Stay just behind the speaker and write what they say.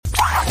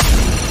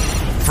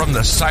From the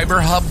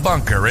Cyber Hub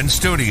bunker and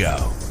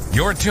studio,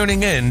 you're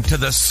tuning in to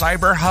the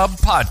Cyber Hub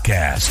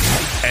podcast.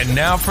 And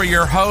now for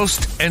your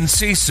host and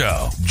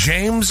CISO,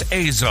 James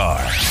Azar.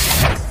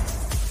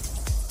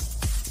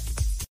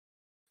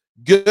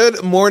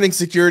 Good morning,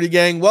 security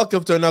gang.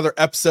 Welcome to another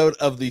episode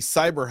of the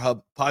Cyber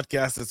Hub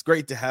podcast. It's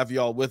great to have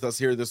you all with us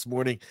here this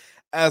morning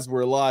as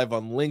we're live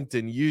on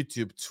LinkedIn,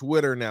 YouTube,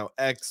 Twitter, now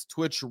X,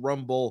 Twitch,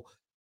 Rumble,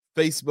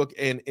 Facebook,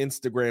 and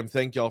Instagram.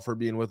 Thank y'all for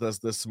being with us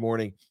this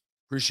morning.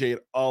 Appreciate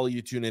all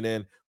you tuning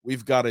in.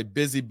 We've got a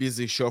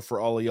busy show for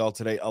all of y'all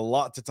today. A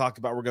lot to talk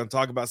about. We're going to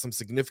talk about some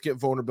significant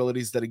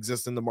vulnerabilities that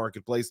exist in the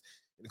marketplace,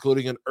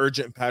 including an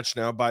urgent patch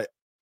now by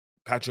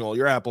patching all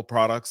your Apple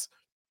products.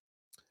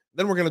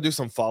 Then we're going to do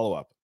some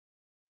follow-up.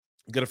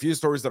 Got a few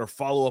stories that are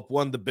follow-up.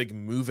 One, the big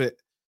MOVEit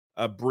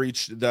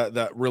breach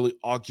that really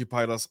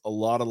occupied us a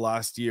lot of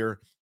last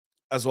year,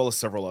 as well as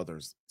several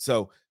others.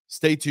 So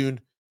stay tuned.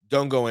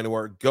 Don't go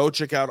anywhere. Go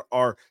check out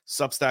our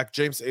Substack,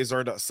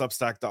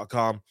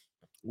 jamesazar.substack.com.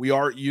 We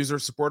are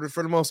user-supported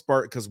for the most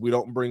part because we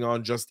don't bring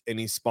on just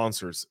any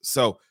sponsors.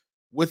 So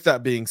with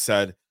that being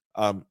said,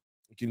 you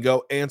can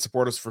go and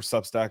support us for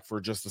Substack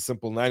for just a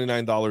simple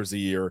 $99 a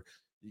year.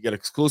 You get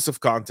exclusive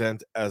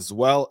content as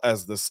well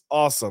as this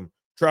awesome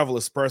travel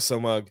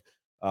espresso mug,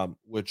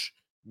 which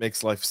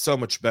makes life so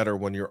much better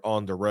when you're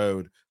on the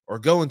road or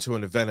going to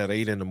an event at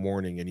 8 in the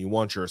morning and you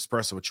want your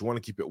espresso, but you want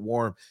to keep it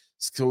warm.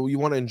 So you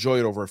want to enjoy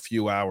it over a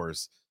few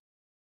hours.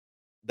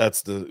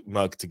 That's the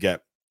mug to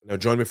get. Now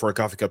join me for a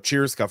coffee cup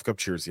cheers. Coffee cup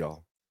cheers,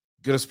 y'all.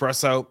 Good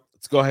espresso.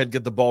 Let's go ahead and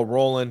get the ball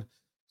rolling.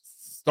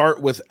 Start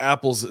with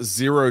Apple's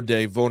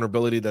 0-day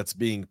vulnerability that's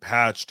being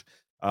patched.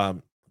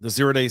 The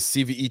 0-day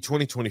CVE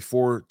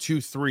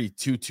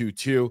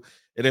 2024-23222.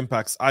 It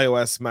impacts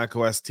iOS,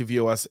 macOS,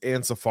 tvOS,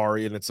 and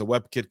Safari, and it's a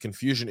WebKit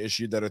confusion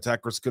issue that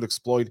attackers could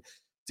exploit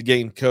to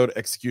gain code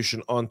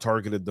execution on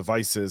targeted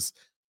devices.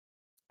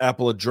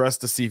 Apple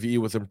addressed the CVE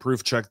with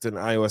improved checks in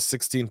iOS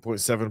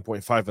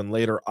 16.7.5 and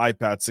later,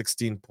 iPad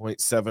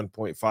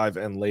 16.7.5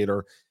 and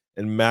later,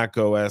 and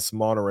macOS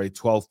Monterey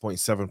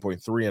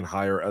 12.7.3 and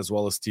higher, as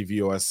well as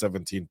tvOS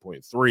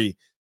 17.3.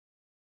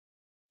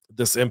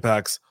 This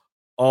impacts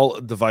all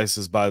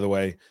devices, by the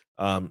way.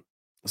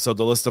 So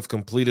the list of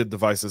completed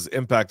devices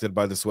impacted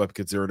by this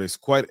WebKit 0-day is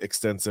quite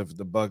extensive.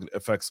 The bug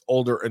affects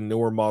older and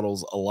newer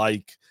models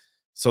alike.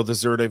 So the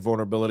 0-day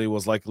vulnerability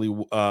was likely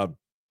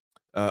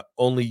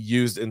only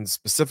used in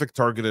specific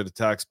targeted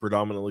attacks,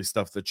 predominantly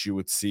stuff that you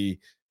would see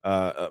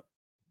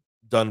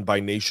done by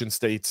nation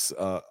states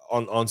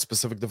on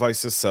specific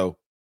devices. So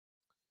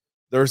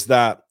there's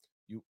that.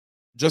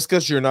 Just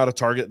because you're not a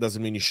target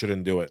doesn't mean you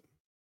shouldn't do it.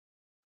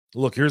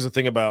 Look, here's the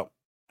thing about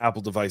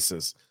Apple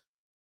devices.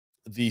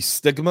 The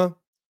stigma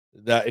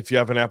that if you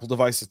have an Apple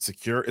device, it's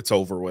secure, it's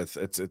over with.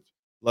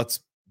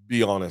 Let's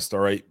be honest, all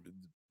right?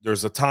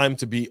 There's a time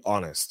to be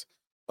honest.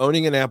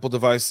 Owning an Apple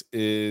device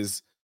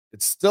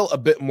it's still a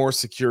bit more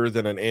secure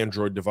than an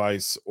Android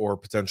device or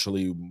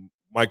potentially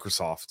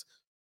Microsoft,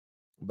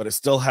 but it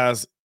still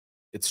has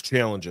its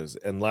challenges.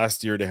 And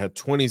last year they had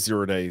 20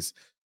 0-days,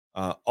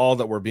 all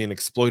that were being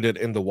exploited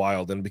in the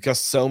wild. And because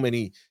so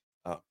many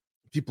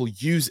people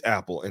use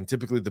Apple, and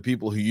typically the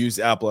people who use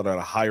Apple at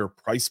a higher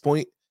price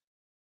point,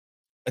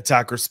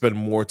 attackers spend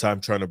more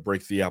time trying to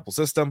break the Apple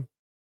system.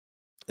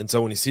 And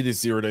so when you see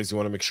these 0-days, you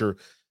want to make sure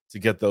to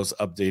get those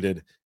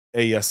updated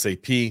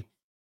ASAP.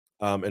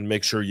 And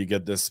make sure you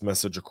get this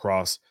message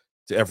across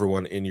to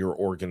everyone in your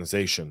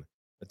organization.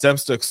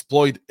 Attempts to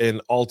exploit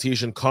an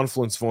Altition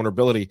Confluence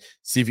vulnerability,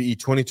 CVE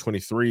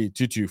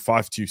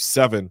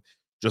 2023-22527,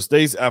 just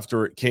days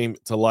after it came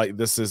to light.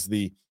 This is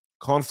the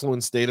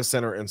Confluence data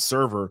center and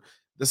server.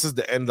 This is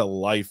the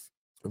end-of-life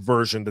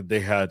version that they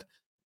had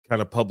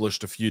kind of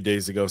published a few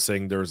days ago,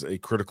 saying there's a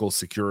critical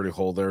security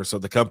hole there. So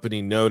the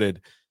company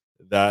noted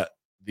that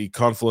the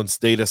Confluence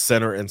Data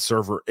Center and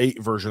Server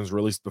 8 versions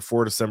released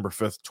before December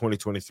 5th,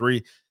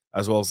 2023,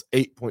 as well as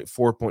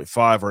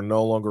 8.4.5 are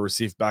no longer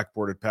received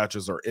backported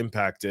patches are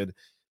impacted.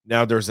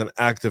 Now there's an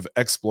active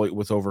exploit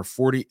with over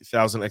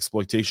 40,000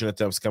 exploitation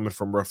attempts coming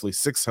from roughly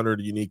 600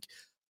 unique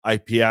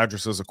IP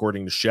addresses,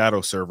 according to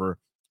Shadow Server.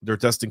 They're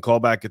testing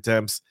callback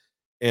attempts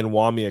and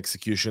WAMI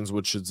executions,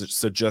 which should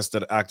suggest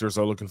that actors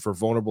are looking for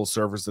vulnerable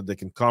servers that they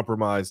can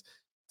compromise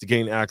to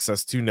gain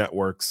access to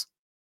networks.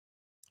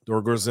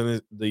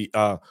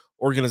 The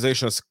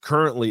organization has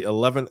currently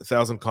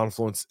 11,000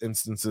 Confluence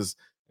instances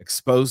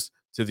exposed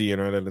to the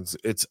internet.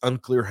 It's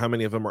unclear how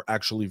many of them are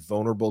actually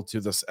vulnerable to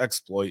this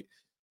exploit,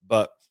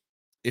 but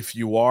if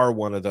you are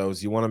one of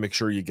those, you want to make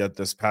sure you get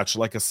this patch.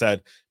 Like I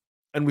said,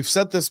 and we've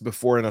said this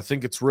before, and I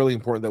think it's really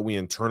important that we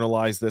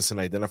internalize this and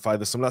identify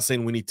this. I'm not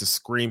saying we need to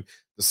scream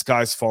the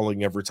sky's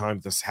falling every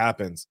time this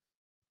happens,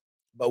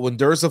 but when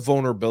there's a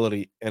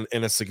vulnerability and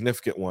a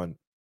significant one,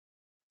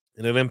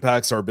 and it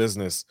impacts our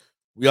business,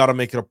 we ought to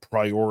make it a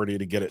priority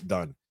to get it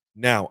done.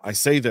 Now, I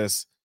say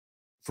this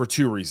for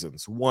two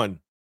reasons.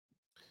 One,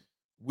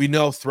 we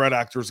know threat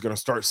actors are going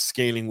to start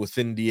scaling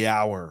within the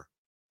hour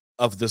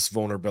of this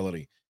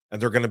vulnerability,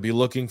 and they're going to be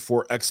looking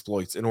for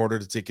exploits in order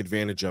to take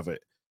advantage of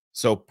it.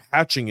 So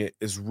patching it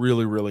is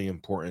really, really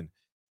important.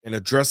 and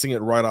addressing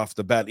it right off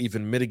the bat,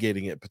 even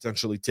mitigating it,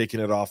 potentially taking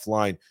it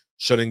offline,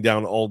 shutting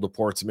down all the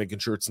ports, and making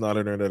sure it's not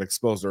internet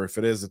exposed, or if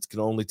it is, it can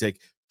only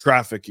take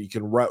traffic. You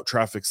can route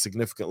traffic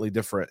significantly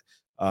different.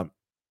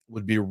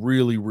 Would be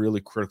really,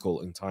 really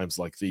critical in times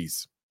like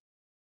these.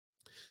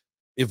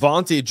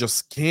 Ivanti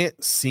just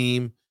can't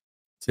seem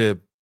to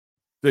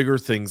figure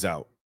things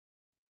out.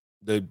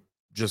 They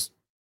just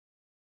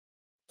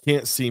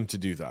can't seem to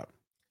do that.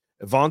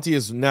 Ivanti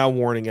is now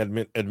warning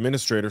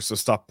administrators to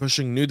stop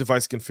pushing new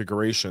device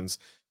configurations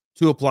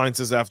to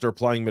appliances after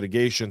applying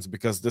mitigations,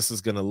 because this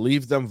is going to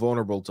leave them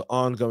vulnerable to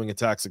ongoing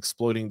attacks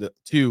exploiting the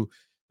 2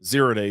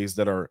 0 days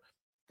that are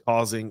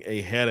causing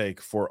a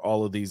headache for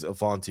all of these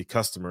Ivanti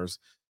customers.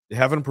 They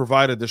haven't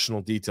provided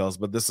additional details,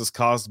 but this is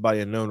caused by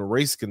a known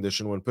race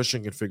condition when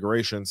pushing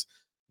configurations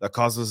that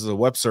causes a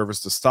web service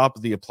to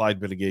stop the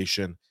applied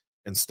mitigation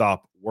and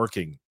stop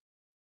working.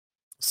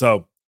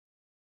 So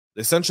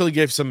they essentially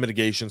gave some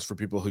mitigations for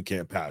people who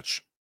can't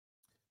patch.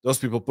 Those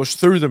people push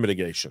through the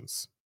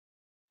mitigations.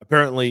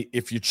 Apparently,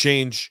 if you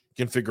change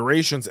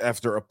configurations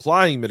after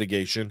applying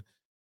mitigation,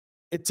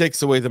 it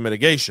takes away the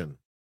mitigation.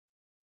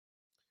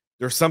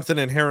 There's something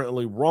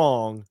inherently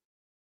wrong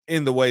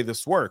in the way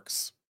this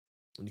works.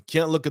 And you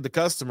can't look at the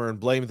customer and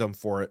blame them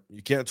for it.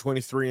 You can't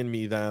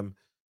 23andMe them.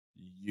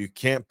 You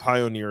can't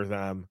pioneer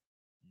them.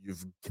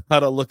 You've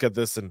got to look at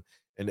this and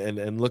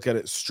look at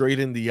it straight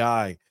in the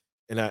eye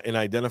and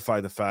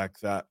identify the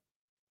fact that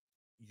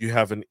you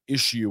have an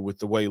issue with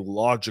the way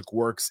logic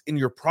works in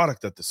your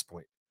product at this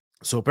point.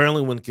 So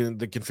apparently when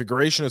the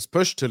configuration is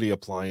pushed to the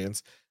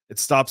appliance, it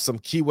stops some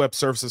key web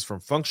services from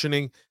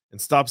functioning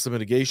and stops the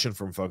mitigation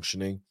from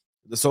functioning.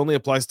 This only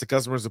applies to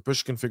customers who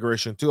push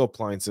configuration to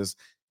appliances,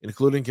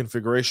 including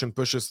configuration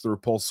pushes through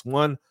Pulse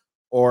 1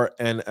 or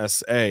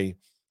NSA.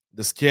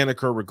 This can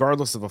occur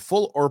regardless of a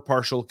full or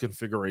partial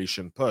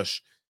configuration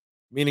push,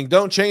 meaning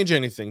don't change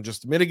anything,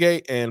 just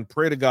mitigate and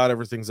pray to God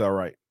everything's all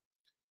right.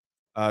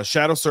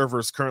 Shadow Server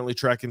is currently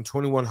tracking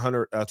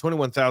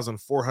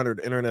 21,400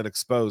 internet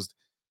exposed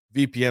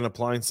VPN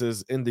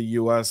appliances in the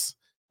US,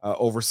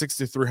 over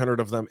 6,300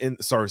 of them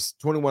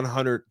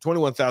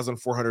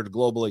 21,400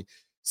 globally,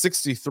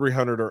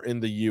 6,300 are in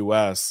the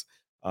US.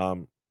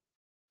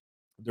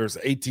 There's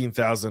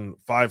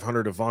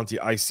 18,500 Ivanti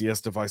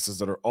ICS devices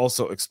that are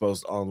also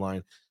exposed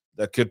online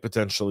that could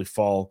potentially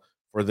fall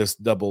for this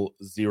double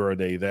 0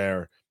 day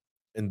there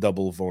and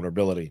double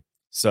vulnerability.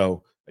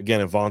 So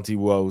again, Ivanti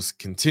woes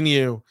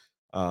continue,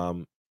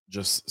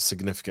 just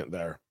significant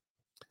there.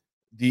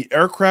 The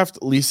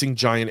aircraft leasing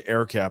giant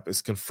AerCap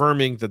is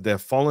confirming that they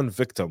have fallen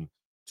victim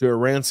to a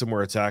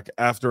ransomware attack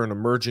after an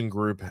emerging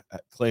group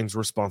claims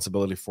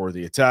responsibility for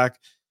the attack.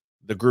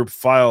 The group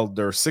filed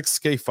their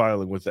 6K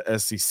filing with the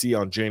SEC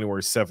on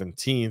January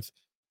 17th.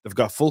 They've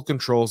got full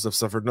controls. They've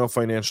suffered no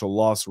financial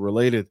loss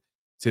related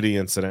to the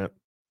incident.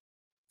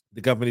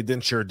 The company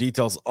didn't share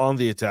details on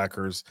the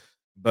attackers,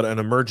 but an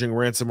emerging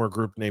ransomware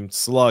group named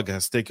Slug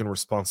has taken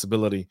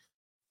responsibility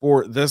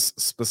for this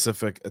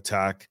specific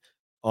attack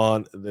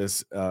on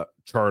this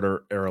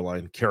charter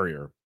airline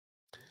carrier.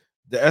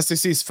 The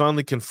SEC is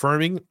finally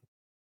confirming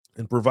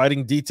and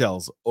providing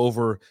details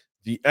over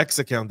the X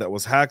account that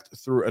was hacked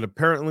through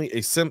apparently a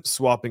SIM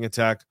swapping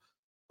attack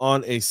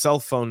on a cell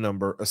phone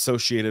number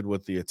associated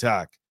with the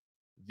attack.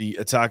 The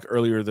attack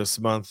earlier this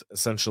month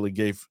essentially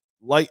gave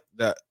light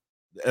that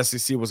the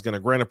SEC was going to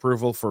grant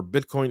approval for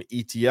Bitcoin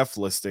ETF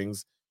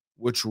listings,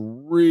 which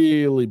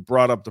really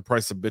brought up the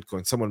price of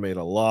Bitcoin. Someone made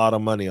a lot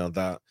of money on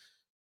that.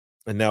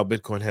 And now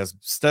Bitcoin has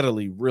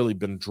steadily really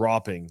been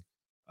dropping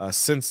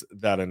since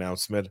that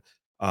announcement.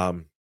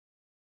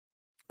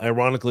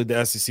 Ironically,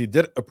 the SEC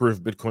did approve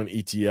Bitcoin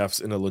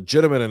ETFs in a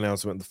legitimate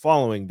announcement the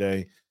following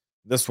day.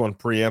 This one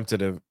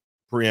preempted it.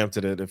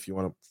 If you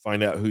want to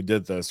find out who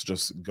did this,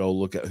 just go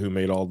look at who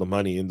made all the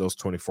money in those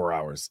 24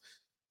 hours.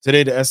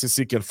 Today, the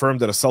SEC confirmed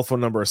that a cell phone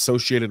number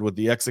associated with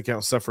the X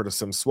account suffered a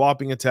SIM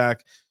swapping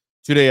attack.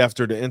 2 days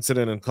after the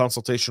incident, in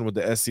consultation with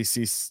the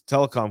SEC's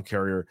telecom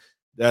carrier,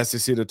 the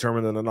SEC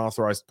determined that an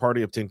authorized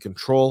party obtained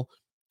control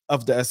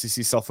of the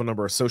SEC cell phone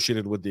number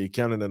associated with the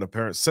account in an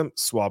apparent SIM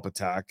swap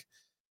attack.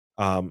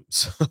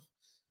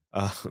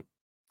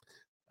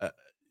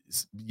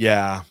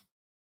 Yeah.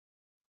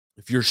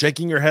 If you're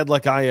shaking your head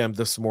like I am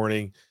this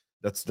morning,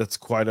 that's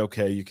quite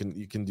okay. You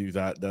can do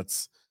that.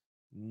 That's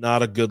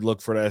not a good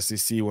look for the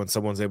SEC when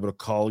someone's able to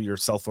call your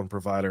cell phone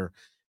provider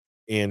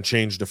and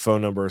change the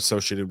phone number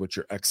associated with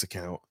your X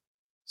account.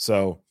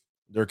 So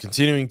they're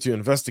continuing to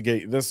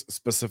investigate this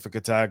specific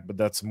attack, but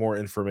that's more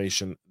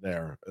information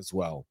there as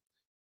well.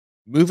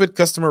 MOVEit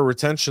customer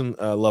retention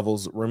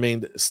levels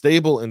remained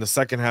stable in the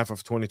second half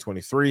of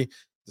 2023,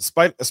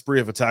 despite a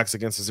spree of attacks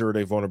against a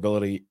zero-day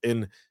vulnerability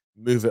in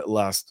MOVEit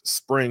last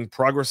spring.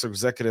 Progress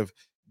Executive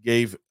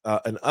gave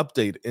an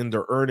update in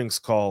their earnings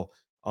call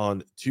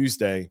on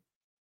Tuesday.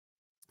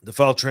 The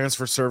file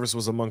transfer service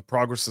was among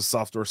Progress's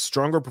software's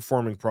stronger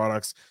performing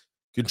products,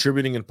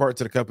 contributing in part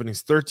to the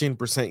company's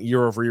 13%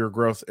 year-over-year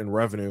growth in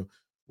revenue,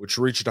 which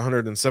reached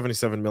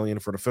 $177 million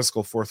for the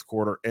fiscal fourth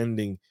quarter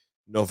ending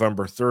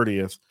November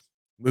 30th.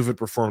 MOVEit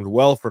performed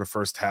well for the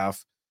first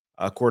half,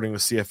 according to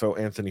CFO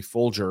Anthony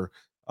Folger.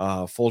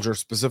 Folger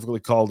specifically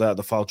called out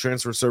the file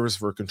transfer service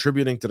for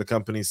contributing to the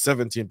company's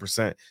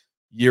 17%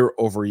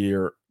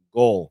 year-over-year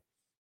goal.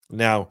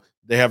 Now,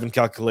 they haven't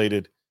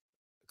calculated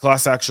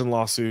class action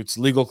lawsuits,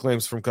 legal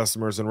claims from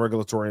customers, and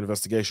regulatory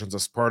investigations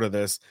as part of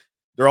this.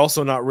 They're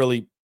also not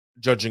really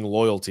judging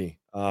loyalty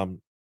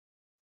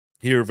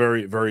here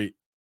very, very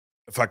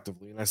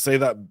effectively. And I say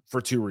that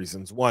for two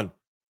reasons. One,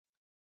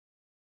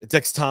 it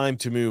takes time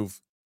to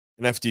move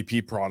an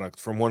FTP product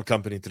from one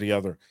company to the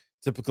other.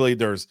 Typically,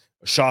 there's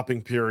a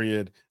shopping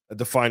period, a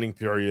defining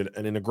period,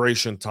 an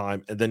integration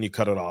time, and then you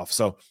cut it off.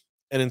 So,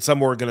 and in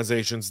some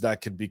organizations,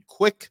 that could be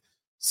quick,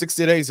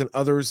 60 days, and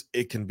others,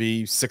 it can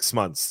be 6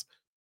 months.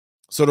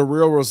 So the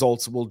real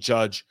results will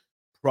judge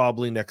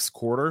probably next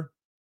quarter.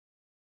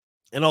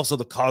 And also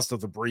the cost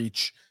of the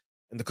breach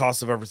and the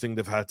cost of everything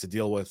they've had to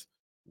deal with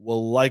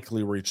will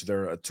likely reach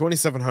there.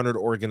 2,700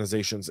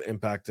 organizations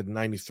impacted,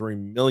 93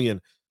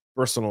 million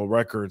personal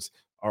records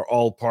are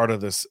all part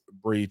of this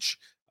breach.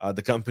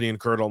 The company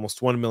incurred almost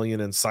 $1 million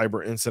in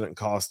cyber incident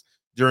costs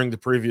during the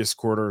previous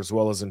quarter, as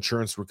well as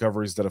insurance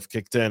recoveries that have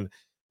kicked in.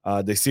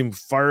 They seem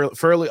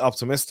fairly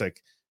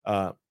optimistic,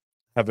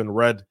 having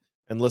read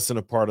and listened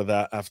to part of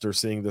that after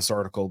seeing this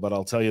article. But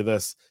I'll tell you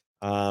this,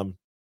 I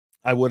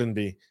wouldn't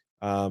be.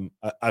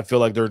 I feel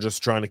like they're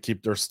just trying to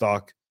keep their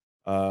stock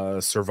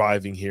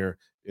surviving here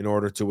in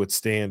order to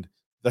withstand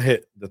the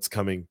hit that's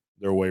coming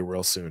their way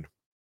real soon.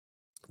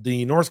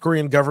 The North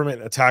Korean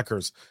government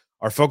attackers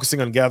are focusing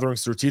on gathering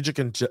strategic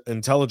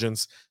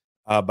intelligence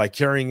by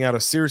carrying out a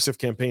series of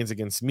campaigns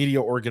against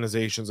media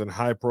organizations and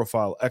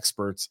high-profile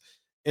experts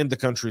in the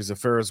country's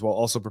affairs, while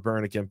also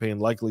preparing a campaign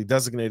likely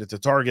designated to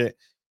target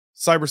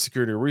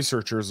cybersecurity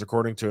researchers,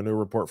 according to a new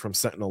report from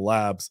Sentinel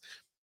Labs.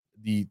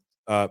 The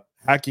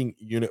hacking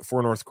unit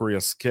for North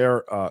Korea's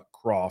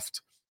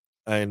Scarecroft,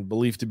 and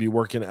believed to be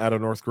working out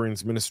of North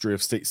Korea's Ministry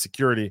of State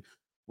Security,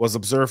 was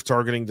observed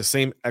targeting the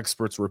same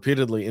experts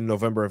repeatedly in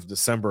November and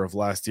December of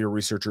last year.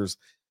 Researchers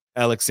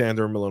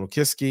Alexander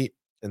Milonowski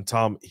and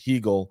Tom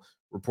Hegel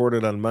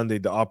reported on Monday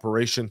the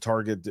operation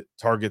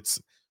targets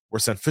were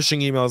sent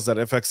phishing emails that,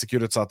 if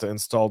executed, sought to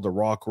install the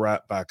Rock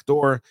Rat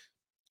backdoor.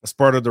 As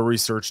part of the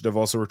research, they've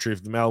also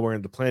retrieved malware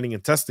in the planning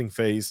and testing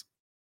phase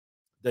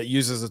that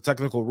uses a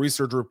technical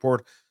research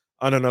report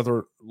on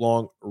another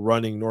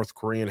long-running North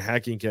Korean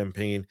hacking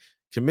campaign,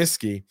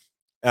 Comiskey,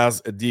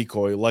 as a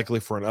decoy, likely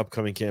for an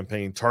upcoming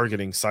campaign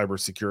targeting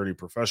cybersecurity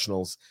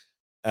professionals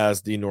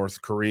as the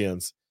North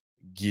Koreans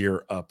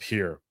gear up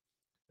here.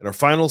 And our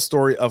final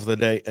story of the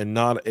day, and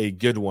not a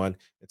good one,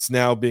 it's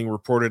now being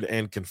reported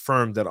and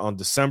confirmed that on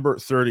December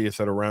 30th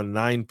at around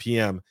 9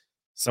 p.m.,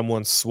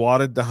 someone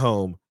swatted the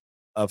home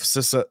of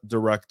CISA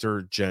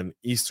Director Jen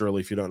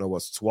Easterly. If you don't know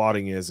what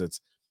swatting is,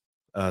 it's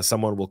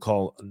someone will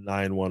call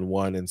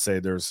 911 and say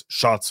there's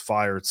shots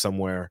fired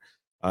somewhere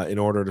in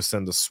order to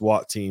send a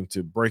SWAT team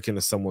to break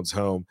into someone's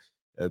home.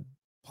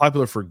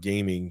 Popular for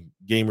gaming.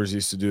 Gamers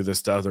used to do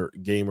this to other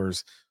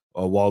gamers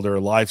while they're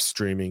live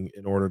streaming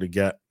in order to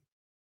get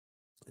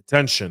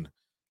attention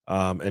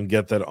and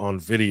get that on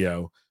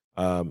video.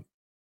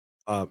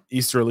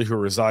 Easterly, who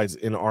resides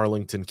in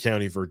Arlington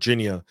County,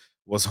 Virginia,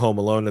 was home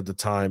alone at the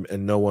time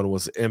and no one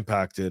was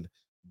impacted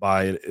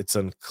by it. It's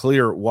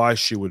unclear why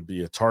she would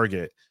be a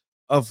target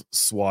of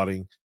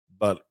swatting,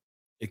 but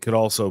it could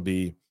also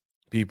be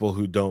people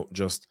who don't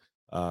just,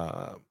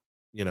 are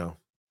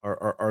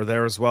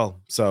there as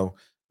well. So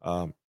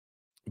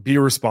be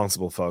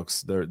responsible,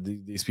 folks.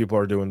 These people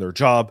are doing their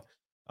job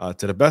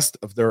to the best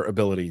of their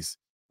abilities.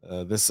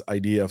 This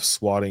idea of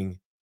swatting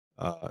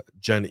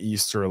Jen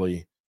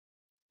Easterly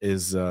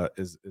is a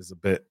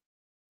bit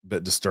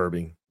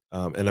disturbing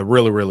and a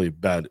really, really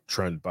bad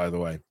trend, by the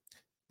way.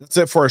 That's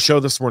it for our show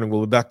this morning.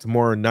 We'll be back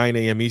tomorrow at 9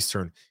 a.m.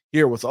 Eastern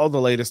here with all the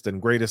latest and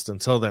greatest.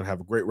 Until then, have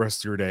a great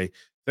rest of your day.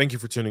 Thank you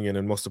for tuning in,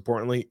 and most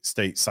importantly,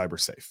 stay cyber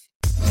safe.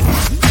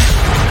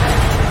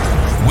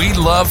 We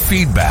love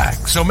feedback,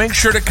 so make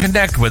sure to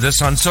connect with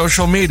us on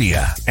social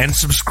media and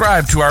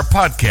subscribe to our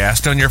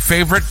podcast on your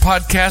favorite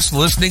podcast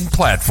listening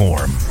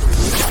platform.